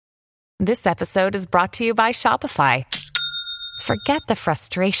This episode is brought to you by Shopify. Forget the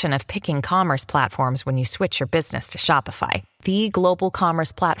frustration of picking commerce platforms when you switch your business to Shopify, the global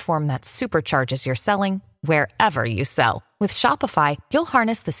commerce platform that supercharges your selling wherever you sell. With Shopify, you'll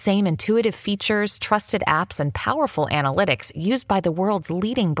harness the same intuitive features, trusted apps, and powerful analytics used by the world's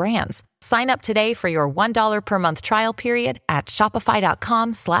leading brands. Sign up today for your $1 per month trial period at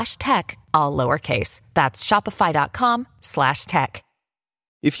shopify.com/tech, all lowercase. That's shopify.com/tech.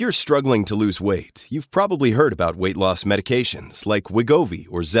 If you're struggling to lose weight, you've probably heard about weight loss medications like Wegovy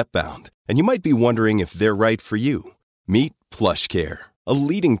or Zepbound, and you might be wondering if they're right for you. Meet PlushCare, a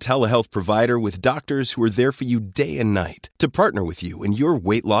leading telehealth provider with doctors who are there for you day and night to partner with you in your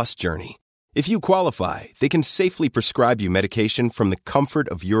weight loss journey. If you qualify, they can safely prescribe you medication from the comfort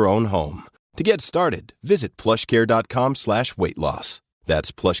of your own home. To get started, visit plushcare.com/weight-loss.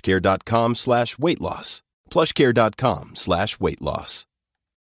 That's plushcare.com/weight-loss. plushcare.com/weight-loss.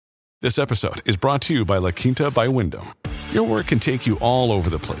 This episode is brought to you by La Quinta by Wyndham. Your work can take you all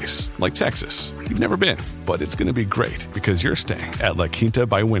over the place, like Texas. You've never been, but it's going to be great because you're staying at La Quinta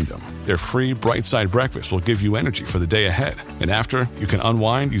by Wyndham. Their free Bright Side breakfast will give you energy for the day ahead. And after, you can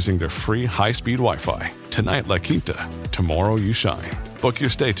unwind using their free high-speed Wi-Fi. Tonight, La Quinta. Tomorrow, you shine. Book your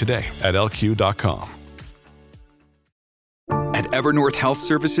stay today at lq.com. At Evernorth Health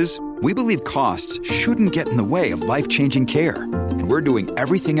Services, we believe costs shouldn't get in the way of life-changing care, and we're doing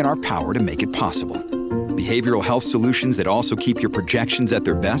everything in our power to make it possible. Behavioral health solutions that also keep your projections at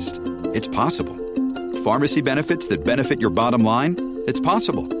their best? It's possible. Pharmacy benefits that benefit your bottom line? It's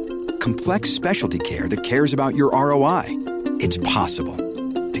possible. Complex specialty care that cares about your ROI? It's possible.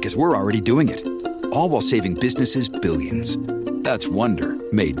 Because we're already doing it. All while saving businesses billions. That's Wonder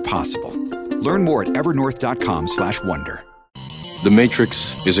made possible. Learn more at evernorth.com/wonder. The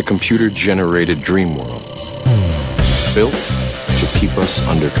Matrix is a computer-generated dream world, built to keep us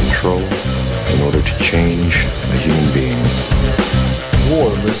under control in order to change a human being.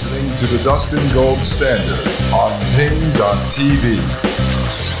 You're listening to the Dustin Gold Standard on Pain.tv.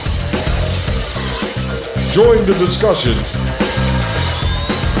 Join the discussion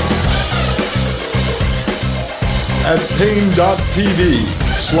at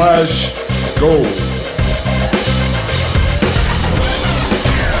Pain.tv/gold.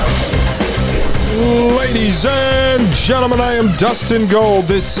 Ladies and gentlemen, I am Dustin Gold.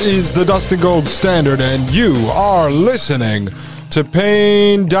 This is the Dustin Gold Standard, and you are listening to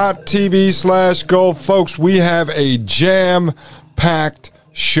Pain.tv/gold. Folks, we have a jam-packed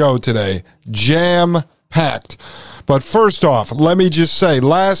show today. Jam-packed. But first off, let me just say,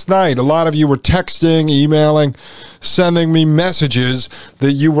 last night, a lot of you were texting, emailing, sending me messages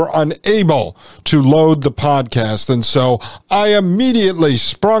that you were unable to load the podcast. And so I immediately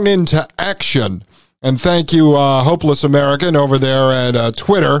sprung into action. And thank you, Hopeless American over there at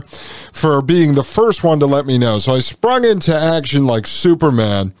Twitter, for being the first one to let me know. So I sprung into action like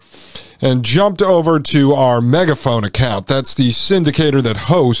Superman and jumped over to our Megaphone account. That's the syndicator that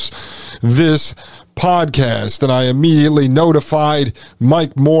hosts this podcast. And I immediately notified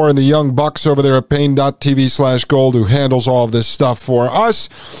Mike Moore and the Young Bucks over there at Pain.tv/gold, who handles all of this stuff for us.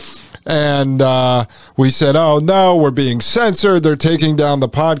 And we said, oh, no, we're being censored. They're taking down the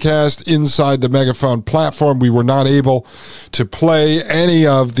podcast inside the Megaphone platform. We were not able to play any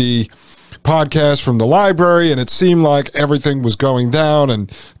of the podcasts from the library, and it seemed like everything was going down.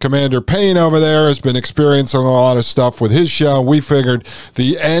 And Commander Payne over there has been experiencing a lot of stuff with his show. We figured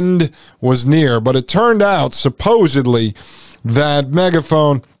the end was near. But it turned out, supposedly, that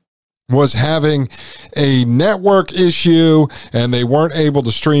Megaphone was having a network issue and they weren't able to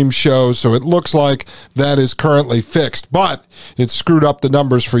stream shows, so it looks like that is currently fixed. But it screwed up the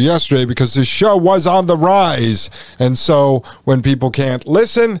numbers for yesterday because this show was on the rise, and so when people can't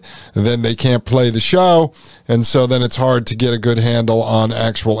listen, then they can't play the show, and so then it's hard to get a good handle on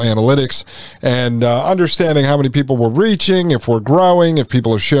actual analytics and understanding how many people we're reaching, if we're growing, if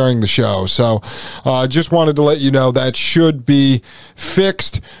people are sharing the show. So just wanted to let you know that should be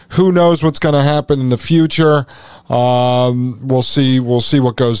fixed. Who knows what's going to happen in the future? We'll see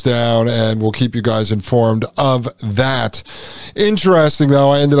what goes down, and we'll keep you guys informed of that. Interesting, though,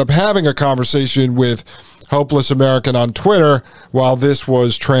 I ended up having a conversation with Hopeless American on Twitter while this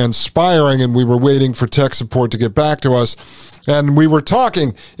was transpiring, and we were waiting for tech support to get back to us. And we were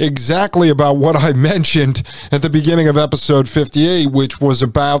talking exactly about what I mentioned at the beginning of episode 58, which was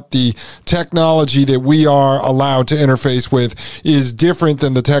about the technology that we are allowed to interface with is different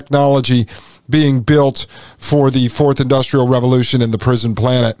than the technology being built for the fourth industrial revolution in the prison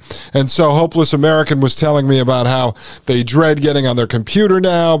planet. And so Hopeless American was telling me about how they dread getting on their computer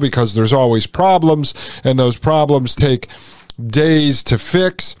now because there's always problems, and those problems take days to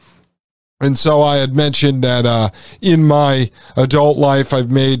fix. And so I had mentioned that in my adult life,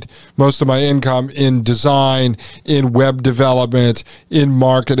 I've made most of my income in design, in web development, in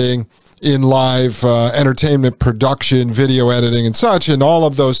marketing, in live entertainment production, video editing, and such. And all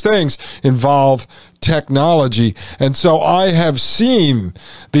of those things involve technology. And so I have seen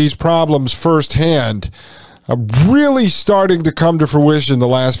these problems firsthand really starting to come to fruition the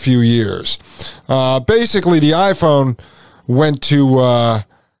last few years. Basically, the iPhone went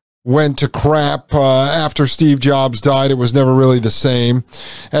to crap after Steve Jobs died. It was never really the same.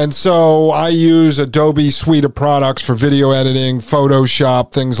 And so I use Adobe suite of products for video editing,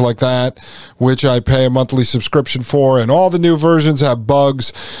 Photoshop, things like that, which I pay a monthly subscription for. And all the new versions have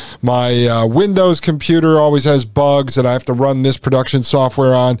bugs. My Windows computer always has bugs that I have to run this production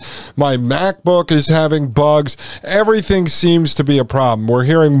software on. My MacBook is having bugs. Everything seems to be a problem. We're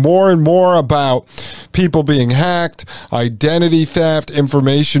hearing more and more about people being hacked, identity theft,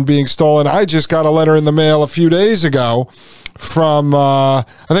 information being stolen. I just got a letter in the mail a few days ago from, I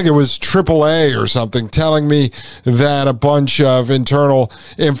think it was AAA or something, telling me that a bunch of internal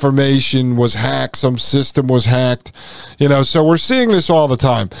information was hacked, some system was hacked, so we're seeing this all the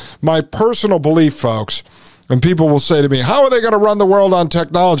time. My personal belief, folks, and people will say to me, how are they going to run the world on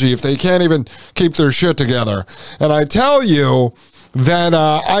technology if they can't even keep their shit together? And I tell you that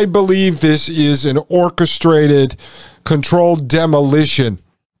I believe this is an orchestrated, controlled demolition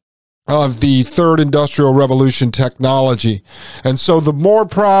of the third industrial revolution technology. And so the more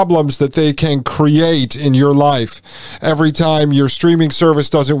problems that they can create in your life every time your streaming service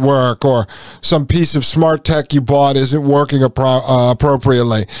doesn't work or some piece of smart tech you bought isn't working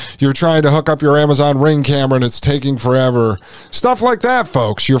appropriately, you're trying to hook up your Amazon Ring camera and it's taking forever, stuff like that,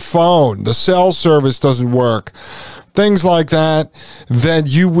 folks, your phone, the cell service doesn't work, things like that, then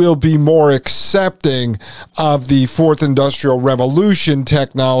you will be more accepting of the fourth industrial revolution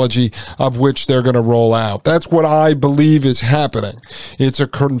technology of which they're going to roll out. That's what I believe is happening. It's a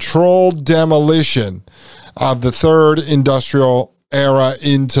controlled demolition of the third industrial era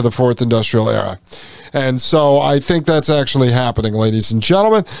into the fourth industrial era. And so I think that's actually happening, ladies and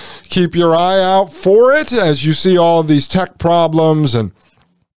gentlemen. Keep your eye out for it as you see all of these tech problems and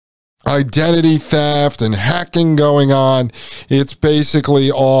identity theft and hacking going on. It's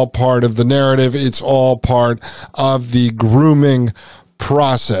basically all part of the narrative. It's all part of the grooming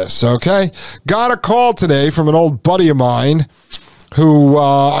process, okay? Got a call today from an old buddy of mine who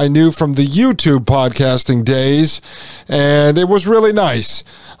I knew from the YouTube podcasting days, and it was really nice.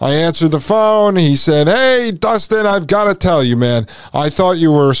 I answered the phone. He said, hey, Dustin, I've got to tell you, man, I thought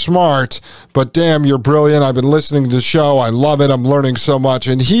you were smart, but damn, you're brilliant. I've been listening to the show. I love it. I'm learning so much.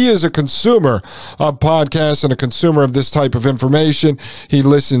 And he is a consumer of podcasts and a consumer of this type of information. He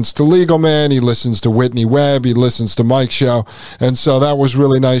listens to Legal Man. He listens to Whitney Webb. He listens to Mike's show. And so that was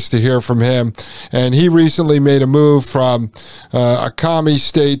really nice to hear from him. And he recently made a move from a commie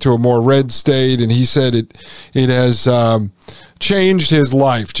state to a more red state. And he said it has changed his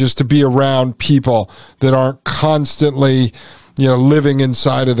life just to be around people that aren't constantly living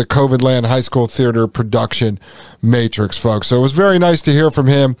inside of the COVID land high school theater production matrix, folks. So it was very nice to hear from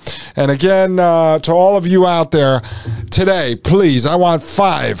him. And again, to all of you out there today, please, I want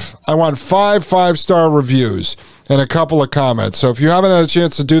five 5-star reviews and a couple of comments. So if you haven't had a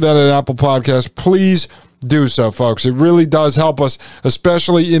chance to do that at Apple Podcasts, please do so, folks. It really does help us,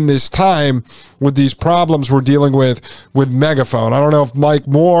 especially in this time with these problems we're dealing with Megaphone. I don't know if Mike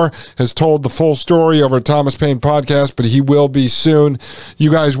Moore has told the full story over at Thomas Paine Podcast, but he will be soon.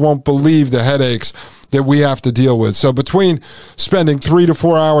 You guys won't believe the headaches that we have to deal with. So between spending 3 to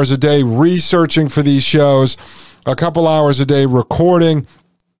 4 hours a day researching for these shows, a couple hours a day recording,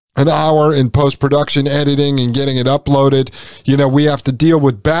 an hour in post-production editing and getting it uploaded, we have to deal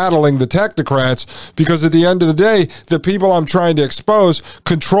with battling the technocrats because at the end of the day, the people I'm trying to expose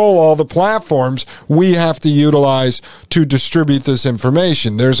control all the platforms we have to utilize to distribute this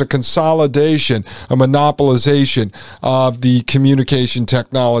information. There's a consolidation, a monopolization of the communication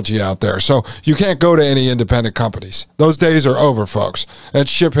technology out there. So you can't go to any independent companies. Those days are over, folks. That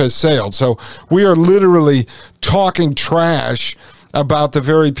ship has sailed. So we are literally talking trash about the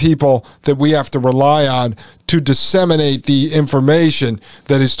very people that we have to rely on to disseminate the information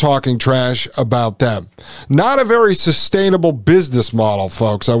that is talking trash about them. Not a very sustainable business model,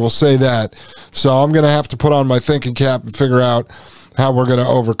 folks. I will say that. So I'm going to have to put on my thinking cap and figure out how we're going to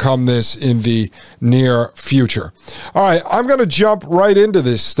overcome this in the near future. All right, I'm going to jump right into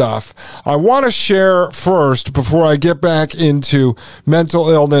this stuff. I want to share first, before I get back into mental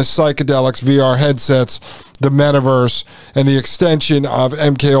illness, psychedelics, VR headsets, the metaverse, and the extension of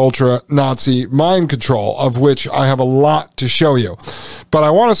MKUltra Nazi mind control, of which I have a lot to show you. But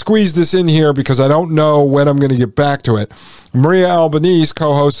I want to squeeze this in here because I don't know when I'm going to get back to it. Maria Albanese,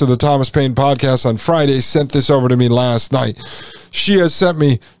 co-host of the Thomas Paine podcast on Friday, sent this over to me last night. She has sent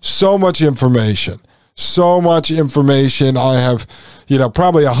me so much information. I have,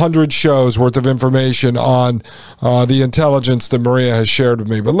 probably 100 shows worth of information on the intelligence that Maria has shared with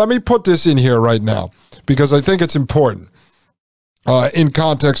me. But let me put this in here right now because I think it's important in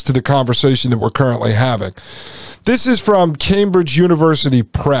context to the conversation that we're currently having. This is from Cambridge University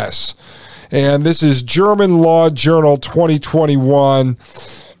Press, and this is German Law Journal 2021,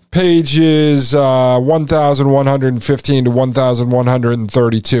 pages 1,115 to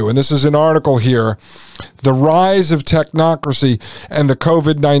 1,132. And this is an article here, The Rise of Technocracy and the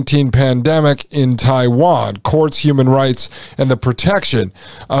COVID-19 Pandemic in Taiwan, Courts, Human Rights, and the Protection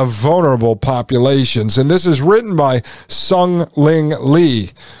of Vulnerable Populations. And this is written by Sung Ling Lee,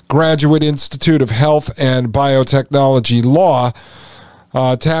 Graduate Institute of Health and Biotechnology Law,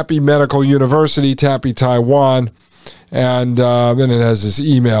 Taipei Medical University, Taipei, Taiwan. And then it has this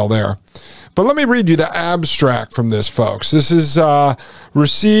email there. But let me read you the abstract from this, folks. This is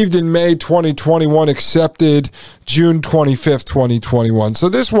received in May 2021, accepted June 25th, 2021. So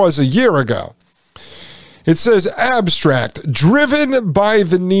this was a year ago. It says, abstract, driven by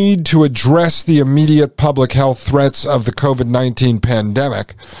the need to address the immediate public health threats of the COVID-19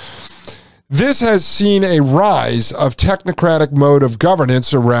 pandemic, this has seen a rise of technocratic mode of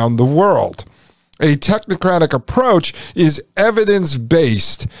governance around the world. A technocratic approach is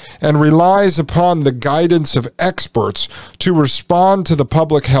evidence-based and relies upon the guidance of experts to respond to the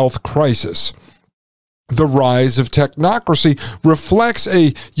public health crisis. The rise of technocracy reflects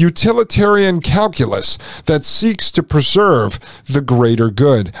a utilitarian calculus that seeks to preserve the greater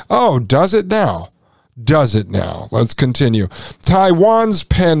good. Oh, does it now? Does it now? Let's continue. Taiwan's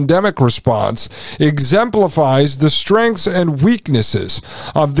pandemic response exemplifies the strengths and weaknesses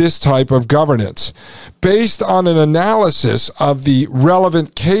of this type of governance. Based on an analysis of the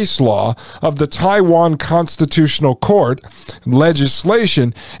relevant case law of the Taiwan Constitutional Court,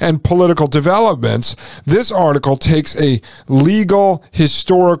 legislation, and political developments, this article takes a legal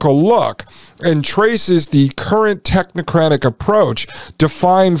historical look and traces the current technocratic approach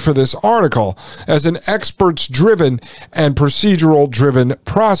defined for this article as an experts-driven and procedural-driven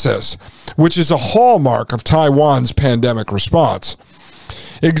process, which is a hallmark of Taiwan's pandemic response.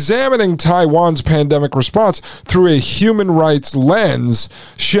 Examining Taiwan's pandemic response through a human rights lens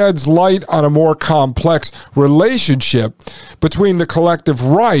sheds light on a more complex relationship between the collective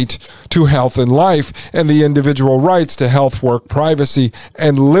right to health and life and the individual rights to health, work, privacy,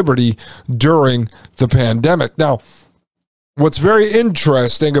 and liberty during the pandemic. Now, what's very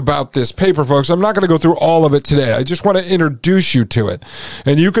interesting about this paper, folks, I'm not going to go through all of it today. I just want to introduce you to it.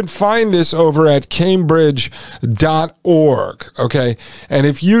 And you can find this over at Cambridge.org, okay? And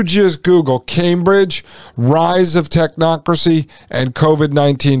if you just Google Cambridge, Rise of Technocracy, and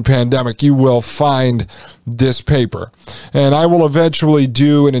COVID-19 Pandemic, you will find this paper. And I will eventually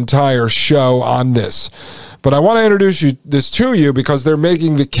do an entire show on this. But I want to introduce this to you because they're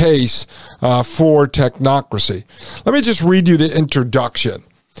making the case for technocracy. Let me just read you the introduction,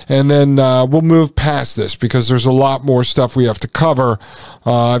 and then we'll move past this because there's a lot more stuff we have to cover.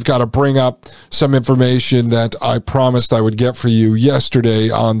 I've got to bring up some information that I promised I would get for you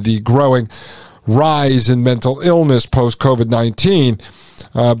yesterday on the growing rise in mental illness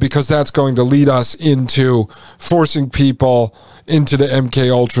post-COVID-19, because that's going to lead us into forcing people into the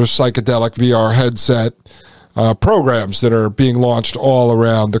MKUltra psychedelic VR headset programs that are being launched all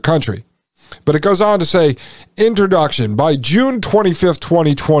around the country. But it goes on to say, introduction, by June 25th,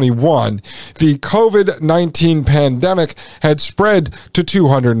 2021, the COVID-19 pandemic had spread to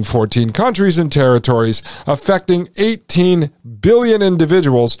 214 countries and territories, affecting 18 billion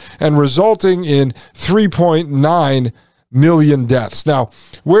individuals and resulting in 3.9 million deaths. Now,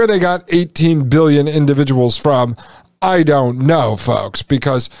 where they got 18 billion individuals from, I don't know, folks,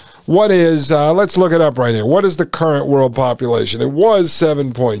 because what is, let's look it up right here. What is the current world population? It was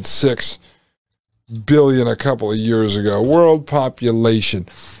 7.6 billion a couple of years ago. World population.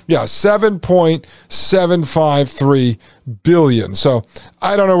 Yeah, 7.753 billion. So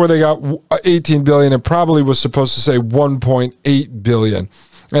I don't know where they got 18 billion. It probably was supposed to say 1.8 billion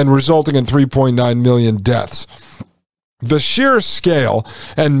and resulting in 3.9 million deaths. The sheer scale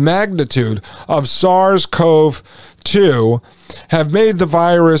and magnitude of SARS-CoV-2 have made the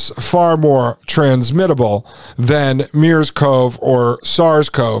virus far more transmittable than MERS-CoV or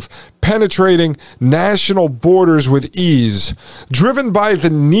SARS-CoV, penetrating national borders with ease. Driven by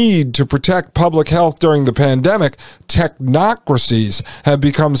the need to protect public health during the pandemic, technocracies have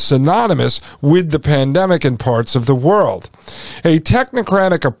become synonymous with the pandemic in parts of the world. A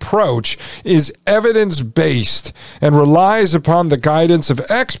technocratic approach is evidence-based and relies upon the guidance of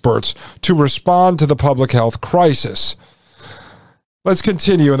experts to respond to the public health crisis. Let's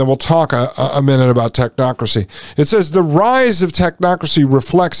continue, and then we'll talk a minute about technocracy. It says, the rise of technocracy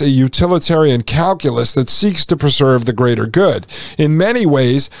reflects a utilitarian calculus that seeks to preserve the greater good. In many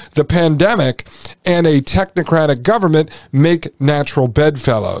ways, the pandemic and a technocratic government make natural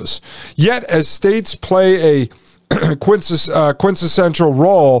bedfellows. Yet, as states play a quintessential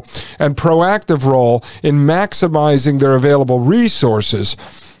role and proactive role in maximizing their available resources,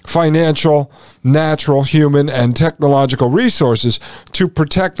 financial, natural, human, and technological resources to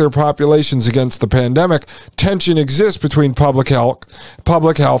protect their populations against the pandemic, tension exists between public health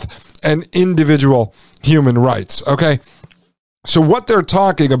and individual human rights. Okay? So what they're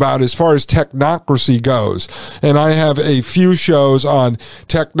talking about as far as technocracy goes, and I have a few shows on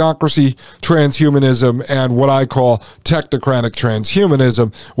technocracy, transhumanism, and what I call technocratic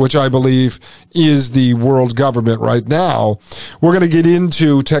transhumanism, which I believe is the world government right now. We're going to get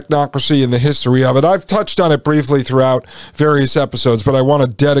into technocracy and the history of it. I've touched on it briefly throughout various episodes, but I want to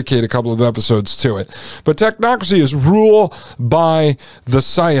dedicate a couple of episodes to it. But technocracy is rule by the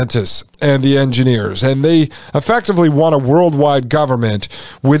scientists and the engineers, and they effectively want a worldwide government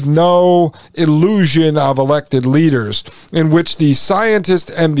with no illusion of elected leaders, in which the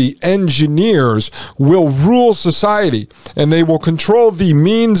scientists and the engineers will rule society, and they will control the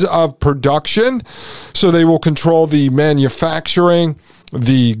means of production. So they will control the manufacturing,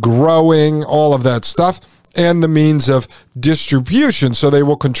 the growing, all of that stuff, and the means of distribution. So they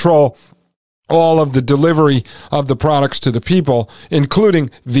will control all of the delivery of the products to the people, including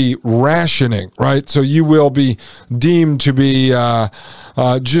the rationing, right? So you will be deemed to be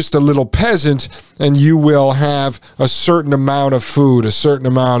just a little peasant, and you will have a certain amount of food, a certain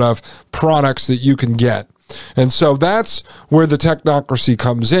amount of products that you can get. And so that's where the technocracy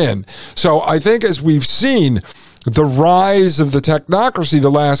comes in. So I think as we've seen the rise of the technocracy the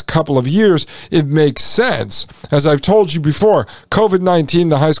last couple of years, it makes sense. As I've told you before,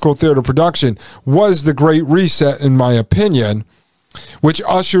 COVID-19, the high school theater production, was the great reset, in my opinion, which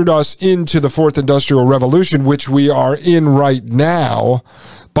ushered us into the fourth industrial revolution, which we are in right now.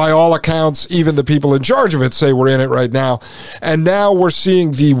 By all accounts, even the people in charge of it say we're in it right now. And now we're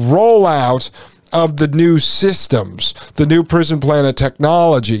seeing the rollout of the new systems, the new prison planet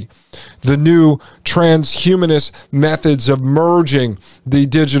technology, the new transhumanist methods of merging the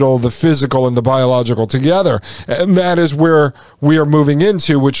digital, the physical, and the biological together. And that is where we are moving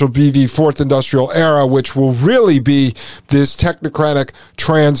into, which will be the fourth industrial era, which will really be this technocratic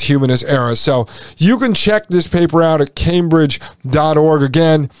transhumanist era. So you can check this paper out at cambridge.org.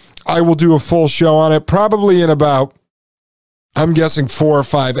 Again, I will do a full show on it probably in about, I'm guessing 4 or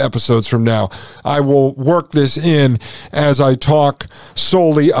 5 episodes from now. I will work this in as I talk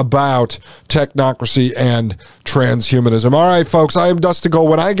solely about technocracy and transhumanism. All right, folks, I am Dustin Gold.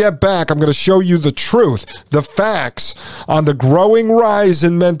 When I get back, I'm going to show you the truth, the facts on the growing rise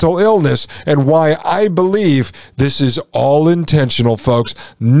in mental illness and why I believe this is all intentional, folks.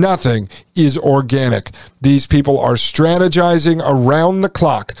 Nothing is organic. These people are strategizing around the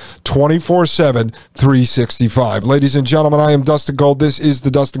clock, 24/7, 365. Ladies and gentlemen, I am Dustin Gold. This is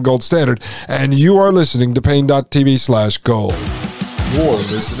the Dustin Gold Standard, and you are listening to Pain.tv/gold. You're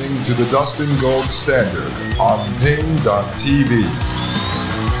listening to the Dustin Gold Standard on Pain.tv.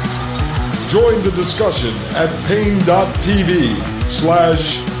 Join the discussion at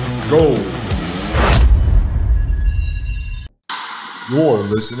Pain.tv/gold. You're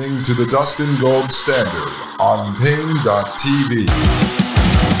listening to the Dustin Gold Standard on Pain.tv.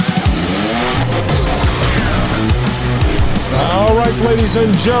 All right, ladies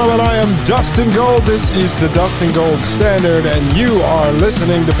and gentlemen, I am Dustin Gold. This is the Dustin Gold Standard, and you are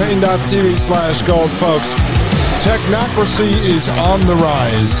listening to Pain.tv/gold, folks. Technocracy is on the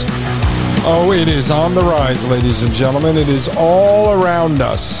rise. Oh, it is on the rise, ladies and gentlemen. It is all around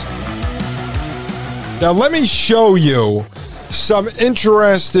us. Now, let me show you some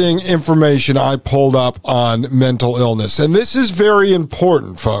interesting information I pulled up on mental illness. And this is very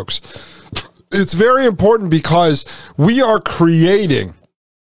important, folks. It's very important because we are creating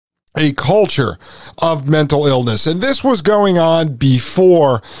a culture of mental illness. And this was going on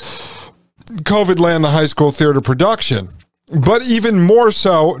before COVID land the high school theater production, but even more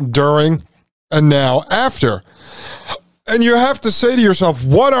so during and now after. And you have to say to yourself,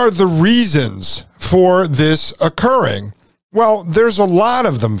 what are the reasons for this occurring? Well, there's a lot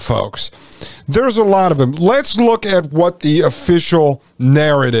of them, folks. There's a lot of them. Let's look at what the official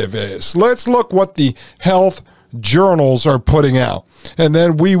narrative is. Let's look what the health journals are putting out. And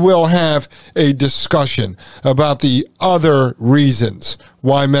then we will have a discussion about the other reasons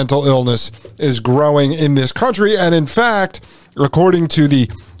why mental illness is growing in this country. And in fact, according to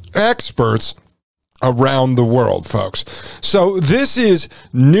the experts around the world, folks. So this is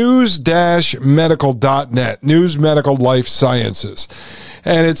news-medical.net, News Medical Life Sciences.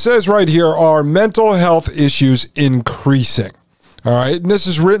 And it says right here, are mental health issues increasing? All right. And this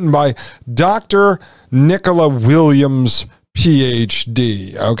is written by Dr. Nicola Williams,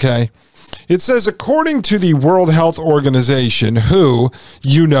 PhD. Okay. It says, according to the World Health Organization, WHO,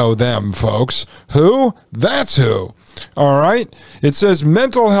 you know them, folks. Who? That's who. All right. It says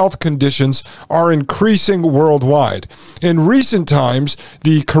mental health conditions are increasing worldwide. In recent times,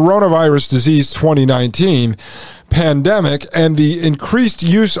 the coronavirus disease 2019 pandemic and the increased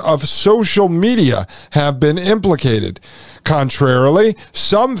use of social media have been implicated. Contrarily,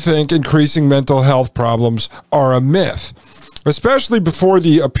 some think increasing mental health problems are a myth. Especially before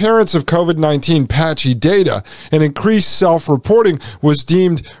the appearance of COVID-19 patchy data, and increased self-reporting was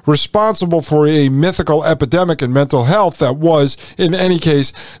deemed responsible for a mythical epidemic in mental health that was, in any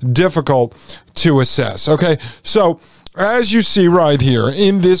case, difficult to assess. Okay, so as you see right here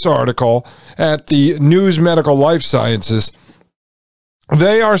in this article at the News Medical Life Sciences,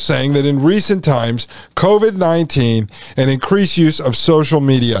 they are saying that in recent times, COVID-19 and increased use of social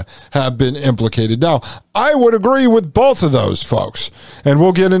media have been implicated. Now, I would agree with both of those, folks, and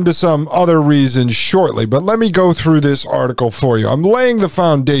we'll get into some other reasons shortly, but let me go through this article for you. I'm laying the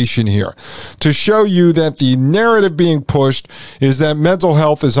foundation here to show you that the narrative being pushed is that mental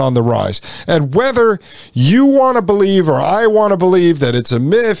health is on the rise. And whether you want to believe or I want to believe that it's a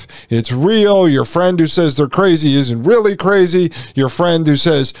myth, it's real, your friend who says they're crazy isn't really crazy, your friend who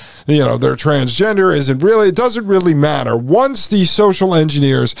says, they're transgender isn't really, it doesn't really matter. Once the social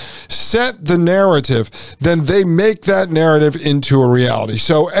engineers set the narrative, then they make that narrative into a reality.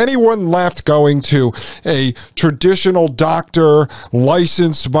 So anyone left going to a traditional doctor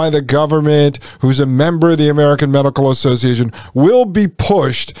licensed by the government who's a member of the American Medical Association will be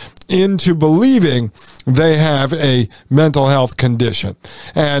pushed into believing they have a mental health condition.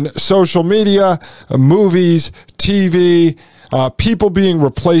 And social media, movies, TV, people being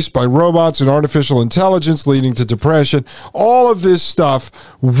replaced by robots and artificial intelligence leading to depression, all of this stuff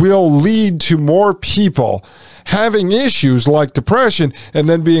will lead to more people having issues like depression and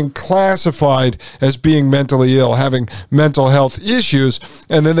then being classified as being mentally ill, having mental health issues,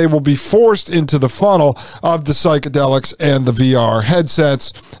 and then they will be forced into the funnel of the psychedelics and the VR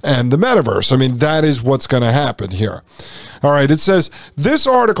headsets and the metaverse. I mean, that is what's going to happen here. All right, it says, this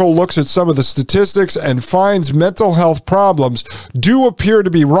article looks at some of the statistics and finds mental health problems do appear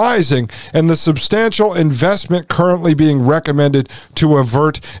to be rising and the substantial investment currently being recommended to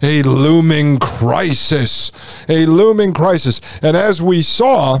avert a looming crisis. A looming crisis. And as we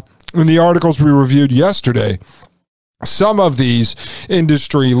saw in the articles we reviewed yesterday, some of these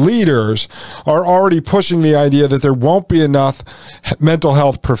industry leaders are already pushing the idea that there won't be enough mental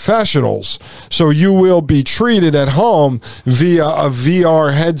health professionals, so you will be treated at home via a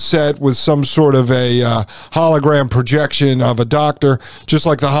VR headset with some sort of a hologram projection of a doctor, just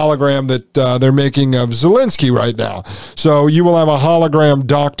like the hologram that they're making of Zelensky right now. So you will have a hologram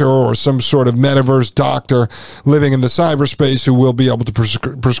doctor or some sort of metaverse doctor living in the cyberspace who will be able to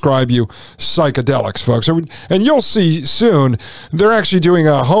prescribe you psychedelics, folks. And you'll see soon they're actually doing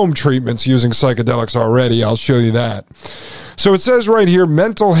home treatments using psychedelics already. I'll show you that. So it says right here,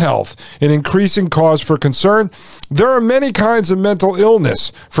 mental health, an increasing cause for concern. There are many kinds of mental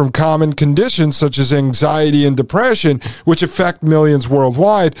illness, from common conditions such as anxiety and depression, which affect millions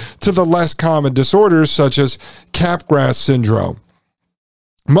worldwide, to the less common disorders such as Capgras syndrome,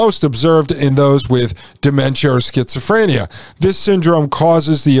 most observed in those with dementia or schizophrenia. This syndrome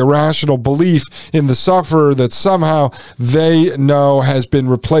causes the irrational belief in the sufferer that somehow they know has been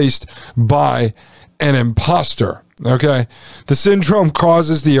replaced by an imposter. Okay? The syndrome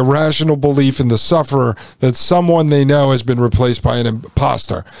causes the irrational belief in the sufferer that someone they know has been replaced by an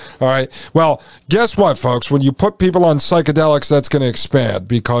imposter. All right? Well, guess what, folks? When you put people on psychedelics, that's going to expand,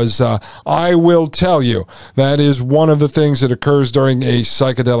 because I will tell you that is one of the things that occurs during a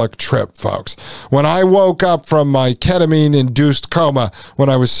psychedelic trip, folks. When I woke up from my ketamine-induced coma when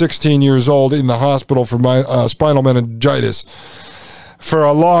I was 16 years old in the hospital for my spinal meningitis, for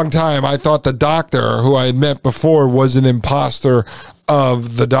a long time, I thought the doctor who I had met before was an imposter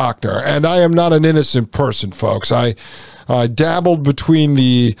of the doctor. And I am not an innocent person, folks. I dabbled between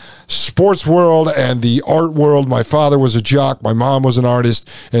the sports world and the art world. My father was a jock. My mom was an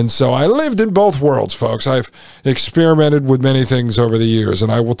artist. And so I lived in both worlds, folks. I've experimented with many things over the years. And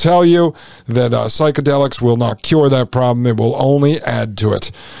I will tell you that psychedelics will not cure that problem. It will only add to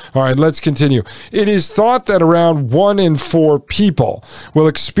it. All right, let's continue. It is thought that around 1 in 4 people will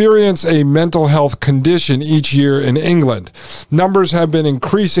experience a mental health condition each year in England. Numbers have been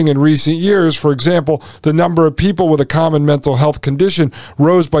increasing in recent years. For example, the number of people with a common mental health condition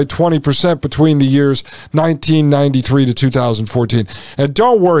rose by 20% between the years 1993 to 2014. And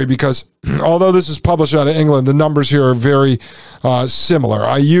don't worry, because although this is published out of England, the numbers here are very similar.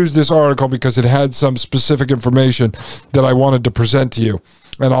 I used this article because it had some specific information that I wanted to present to you,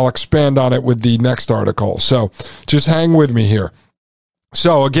 and I'll expand on it with the next article. So just hang with me here.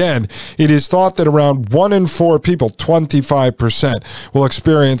 So again, it is thought that around 1 in 4 people, 25%, will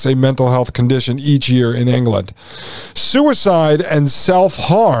experience a mental health condition each year in England. Suicide and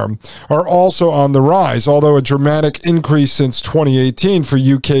self-harm are also on the rise, although a dramatic increase since 2018 for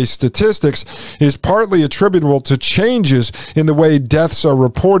UK statistics is partly attributable to changes in the way deaths are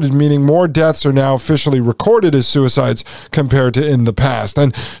reported, meaning more deaths are now officially recorded as suicides compared to in the past.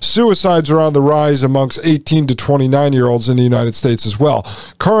 And suicides are on the rise amongst 18 to 29-year-olds in the United States as well.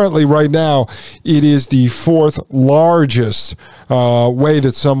 Currently, right now, it is the 4th largest way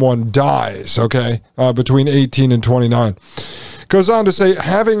that someone dies, okay, between 18 and 29. Goes on to say,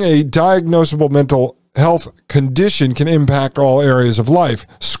 having a diagnosable mental health condition can impact all areas of life: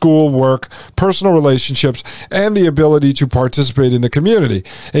 school, work, personal relationships, and the ability to participate in the community.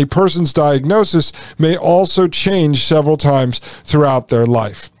 A person's diagnosis may also change several times throughout their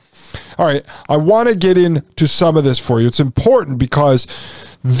life. All right, I want to get into some of this for you. It's important because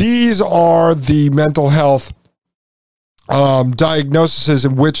these are the mental health diagnoses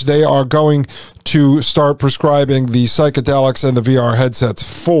in which they are going to start prescribing the psychedelics and the VR headsets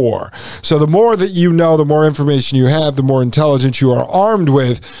for. So the more that you know, the more information you have, the more intelligence you are armed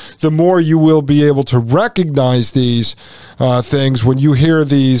with, the more you will be able to recognize these things when you hear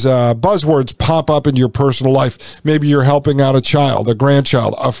these buzzwords pop up in your personal life. Maybe you're helping out a child, a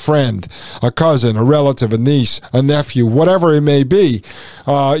grandchild, a friend, a cousin, a relative, a niece, a nephew, whatever it may be.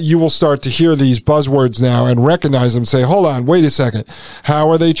 You will start to hear these buzzwords now and recognize them. Say, hold on, wait a second. How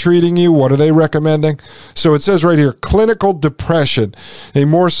are they treating you? What are they recommending? So it says right here, clinical depression, a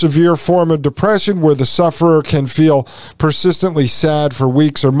more severe form of depression where the sufferer can feel persistently sad for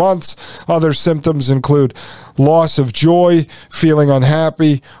weeks or months. Other symptoms include loss of joy, feeling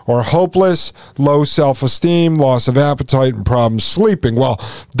unhappy or hopeless, low self-esteem, loss of appetite, and problems sleeping. Well,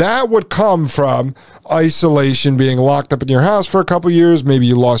 that would come from isolation, being locked up in your house for a couple years. Maybe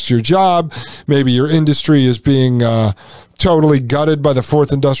you lost your job. Maybe your industry is being totally gutted by the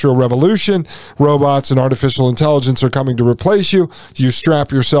 4th Industrial Revolution. Robots and artificial intelligence are coming to replace you. You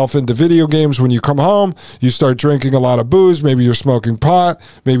strap yourself into video games when you come home. You start drinking a lot of booze. Maybe you're smoking pot.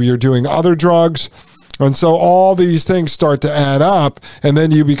 Maybe you're doing other drugs. And so all these things start to add up, and then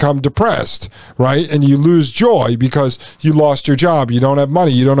you become depressed, right? And you lose joy because you lost your job. You don't have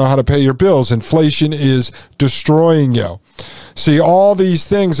money. You don't know how to pay your bills. Inflation is destroying you. See, all these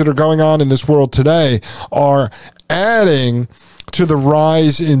things that are going on in this world today are adding to the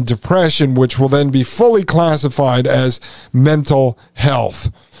rise in depression, which will then be fully classified as mental health,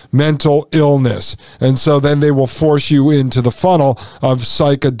 mental illness. And so then they will force you into the funnel of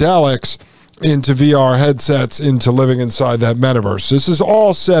psychedelics, into VR headsets, into living inside that metaverse. This is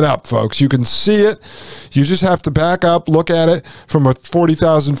all set up, folks. You can see it. You just have to back up, look at it from a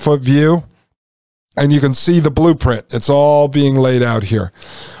 40,000-foot view, and you can see the blueprint. It's all being laid out here.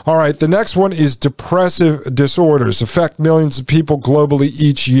 All right, the next one is depressive disorders affect millions of people globally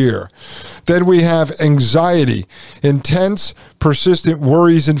each year. Then we have anxiety, intense, persistent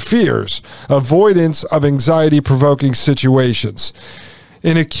worries and fears, avoidance of anxiety-provoking situations.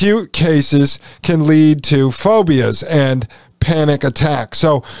 In acute cases, can lead to phobias and panic attacks.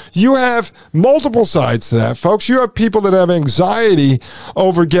 So you have multiple sides to that, folks. You have people that have anxiety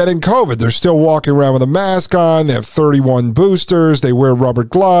over getting COVID. They're still walking around with a mask on. They have 31 boosters. They wear rubber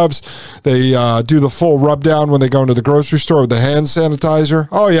gloves. They do the full rub down when they go into the grocery store with the hand sanitizer.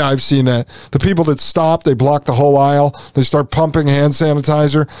 Oh, yeah, I've seen that. The people that stop, they block the whole aisle. They start pumping hand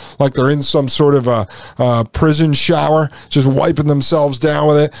sanitizer like they're in some sort of a prison shower, just wiping themselves down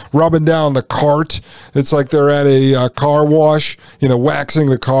with it, rubbing down the cart. It's like they're at a car wash. wash, waxing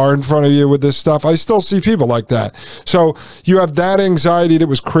the car in front of you with this stuff. I still see people like that. So you have that anxiety that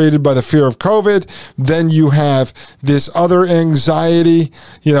was created by the fear of COVID. Then you have this other anxiety,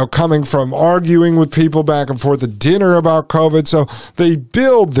 coming from arguing with people back and forth at dinner about COVID. So they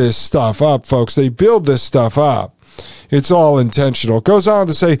build this stuff up, folks. They build this stuff up. It's all intentional. It goes on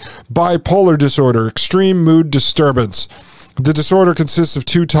to say bipolar disorder, extreme mood disturbance. The disorder consists of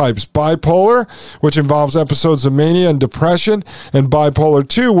two types: bipolar, which involves episodes of mania and depression, and bipolar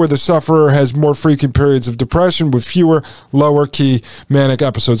 2, where the sufferer has more frequent periods of depression with fewer lower-key manic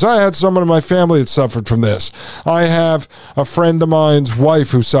episodes. I had someone in my family that suffered from this. I have a friend of mine's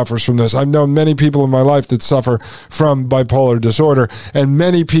wife who suffers from this. I've known many people in my life that suffer from bipolar disorder, and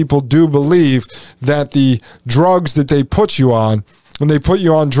many people do believe that the drugs that they put you on, when they put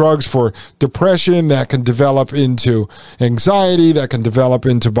you on drugs for depression, that can develop into anxiety, that can develop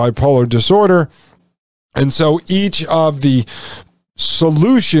into bipolar disorder. And so each of the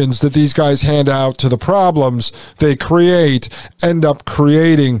solutions that these guys hand out to the problems they create end up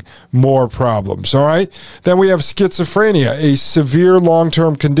creating more problems. All right. Then we have schizophrenia, a severe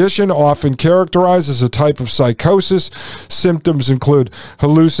long-term condition often characterized as a type of psychosis. Symptoms include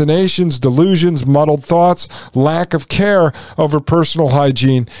hallucinations, delusions, muddled thoughts, lack of care over personal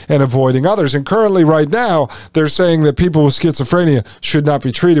hygiene, and avoiding others. And currently right now, they're saying that people with schizophrenia should not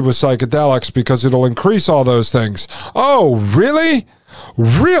be treated with psychedelics because it'll increase all those things. Oh, really?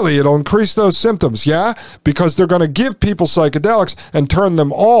 Really, it'll increase those symptoms, yeah? Because they're going to give people psychedelics and turn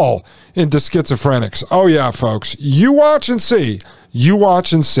them all into schizophrenics. Oh, yeah, folks. You watch and see. You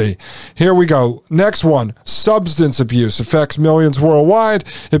watch and see. Here we go. Next one. Substance abuse affects millions worldwide.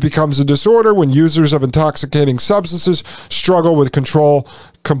 It becomes a disorder when users of intoxicating substances struggle with control,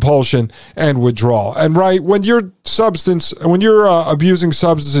 compulsion, and withdrawal. And right, when you're abusing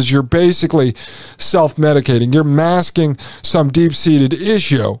substances, you're basically self-medicating. You're masking some deep-seated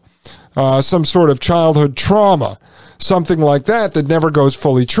issue, some sort of childhood trauma, something like that never goes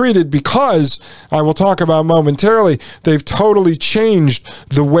fully treated, because I will talk about momentarily, they've totally changed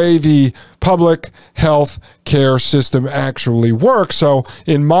the way the public health care system actually works. So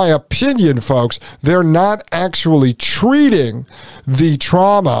in my opinion, folks, they're not actually treating the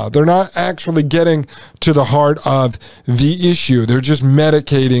trauma. They're not actually getting to the heart of the issue. They're just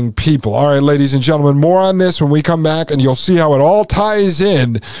medicating people. All right, ladies and gentlemen, more on this when we come back, and you'll see how it all ties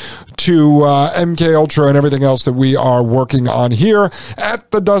in to MKUltra and everything else that we are working on here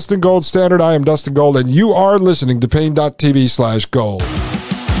at the Dustin Gold Standard. I am Dustin Gold, and you are listening to Pain.tv/gold.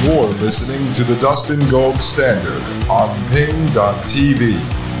 You're listening to the Dustin Gold Standard on Pain.tv.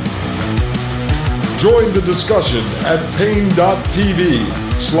 Join the discussion at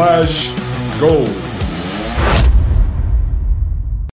Pain.tv/gold.